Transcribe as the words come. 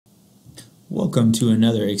Welcome to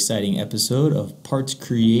another exciting episode of Parts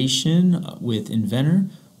Creation with Inventor.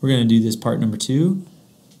 We're going to do this part number 2.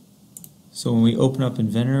 So when we open up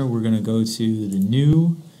Inventor, we're going to go to the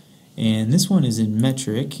new, and this one is in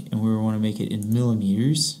metric, and we want to make it in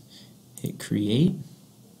millimeters. Hit create.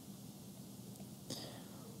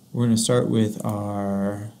 We're going to start with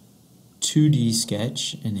our 2D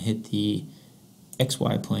sketch and hit the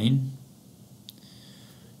XY plane.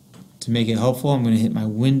 To make it helpful, I'm going to hit my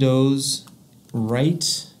Windows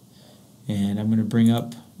right, and I'm going to bring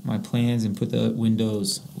up my plans and put the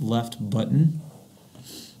Windows left button.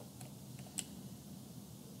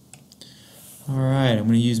 Alright, I'm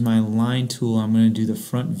going to use my line tool. I'm going to do the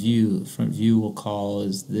front view. The front view we'll call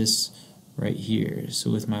is this right here.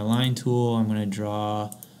 So with my line tool, I'm going to draw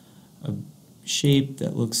a shape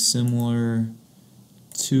that looks similar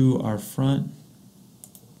to our front.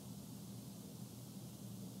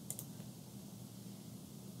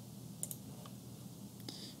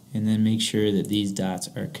 And then make sure that these dots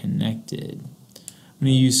are connected. I'm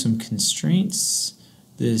going to use some constraints,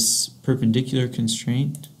 this perpendicular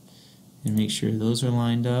constraint, and make sure those are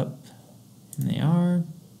lined up, and they are,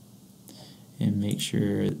 and make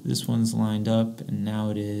sure this one's lined up, and now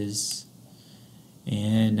it is.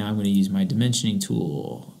 And now I'm going to use my dimensioning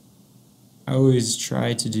tool. I always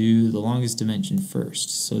try to do the longest dimension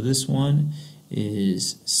first. So this one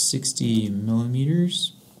is 60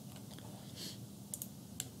 millimeters.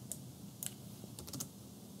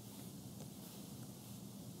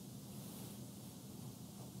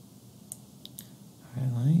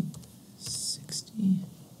 Highlight 60,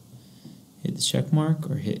 hit the check mark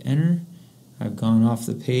or hit enter. I've gone off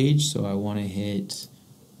the page, so I want to hit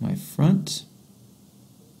my front,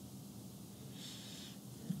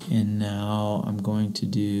 and now I'm going to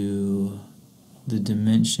do the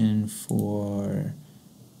dimension for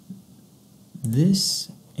this,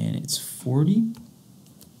 and it's 40. I'm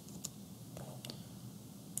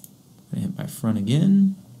going to hit my front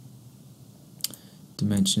again,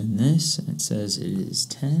 dimension this, and it says it is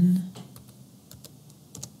 10.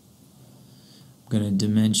 I'm going to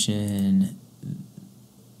dimension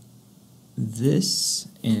this,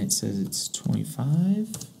 and it says it's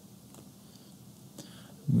 25.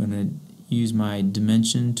 I'm going to use my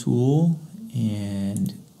dimension tool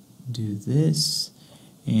and do this,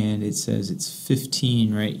 and it says it's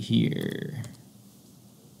 15 right here.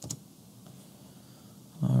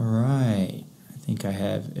 Alright, I think I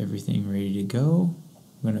have everything ready to go.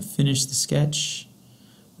 I'm going to finish the sketch.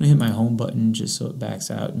 I'm going to hit my home button just so it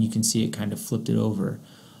backs out, and you can see it kind of flipped it over.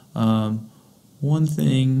 One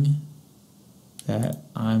thing that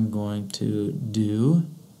I'm going to do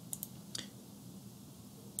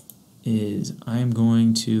is I'm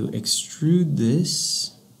going to extrude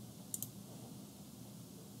this,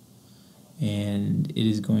 and it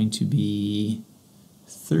is going to be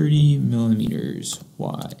 30 millimeters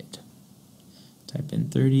wide. Type in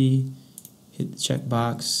 30. Hit the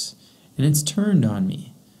checkbox, and it's turned on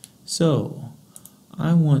me. So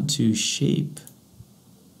I want to shape.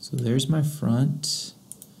 So there's my front.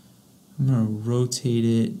 I'm going to rotate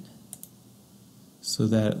it so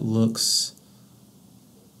that it looks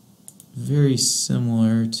very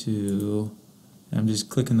similar to, I'm just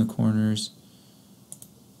clicking the corners,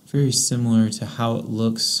 very similar to how it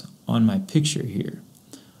looks on my picture here.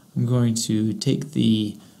 I'm going to take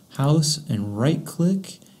the house and right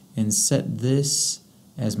click and set this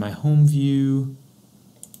as my home view,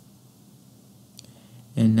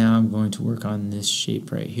 and now I'm going to work on this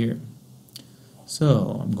shape right here.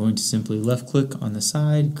 So I'm going to simply left click on the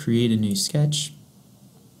side, create a new sketch,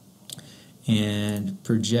 and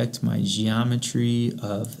project my geometry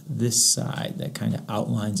of this side that kind of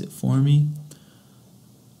outlines it for me.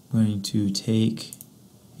 I'm going to take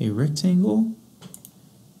a rectangle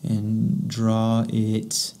and draw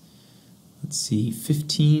it, let's see,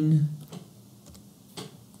 15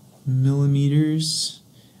 millimeters.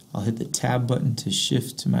 I'll hit the tab button to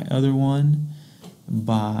shift to my other one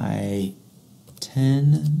by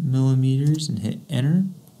 10 millimeters and hit enter.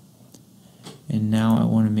 And now I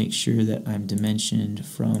want to make sure that I'm dimensioned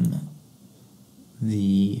from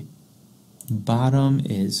the bottom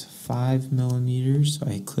is 5 millimeters. So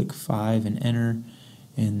I click 5 and enter,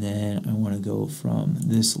 and then I want to go from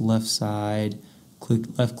this left side,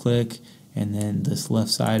 left click, and then this left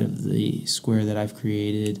side of the square that I've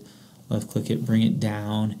created, left click it, bring it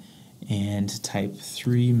down, and type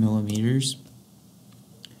 3 millimeters.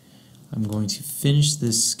 I'm going to finish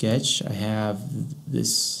this sketch. I have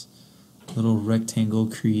this little rectangle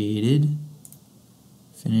created.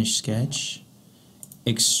 Finish sketch.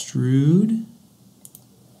 Extrude.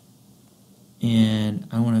 and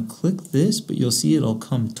I want to click this, but you'll see it'll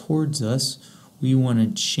come towards us. We want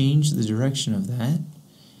to change the direction of that,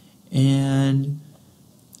 and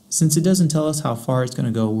since it doesn't tell us how far it's going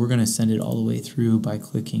to go, we're going to send it all the way through by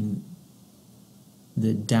clicking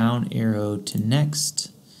the down arrow to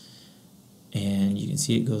next, and you can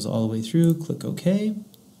see it goes all the way through. Click OK,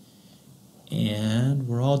 and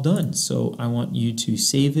we're all done. So I want you to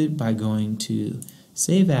save it by going to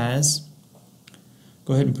Save As.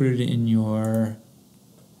 Go ahead and put it in your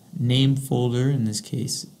name folder. In this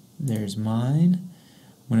case, there's mine.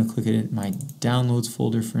 I'm going to click it in my Downloads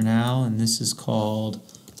folder for now, and this is called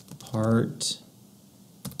Part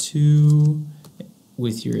 2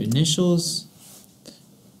 with your initials,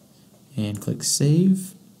 and click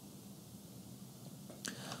Save.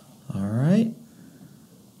 Alright.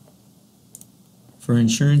 For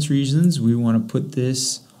insurance reasons, we want to put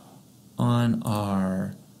this on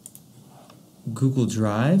our Google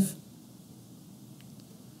Drive.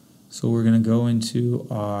 So we're going to go into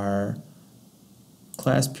our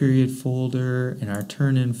class period folder and our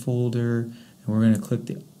turn-in folder, and we're going to click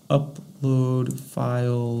the upload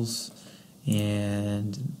files,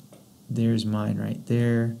 and there's mine right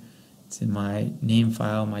there. It's in my name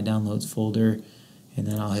file, my downloads folder, and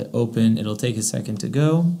then I'll hit open. It'll take a second to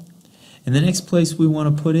go, and the next place we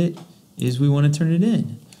want to put it is we want to turn it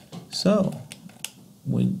in. So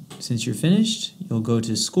since you're finished, you'll go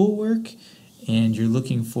to schoolwork, and you're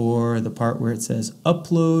looking for the part where it says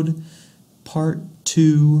upload part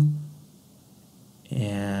 2,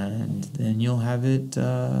 and then you'll have it,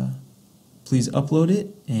 please upload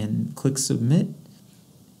it and click submit,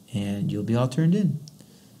 and you'll be all turned in.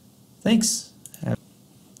 Thanks.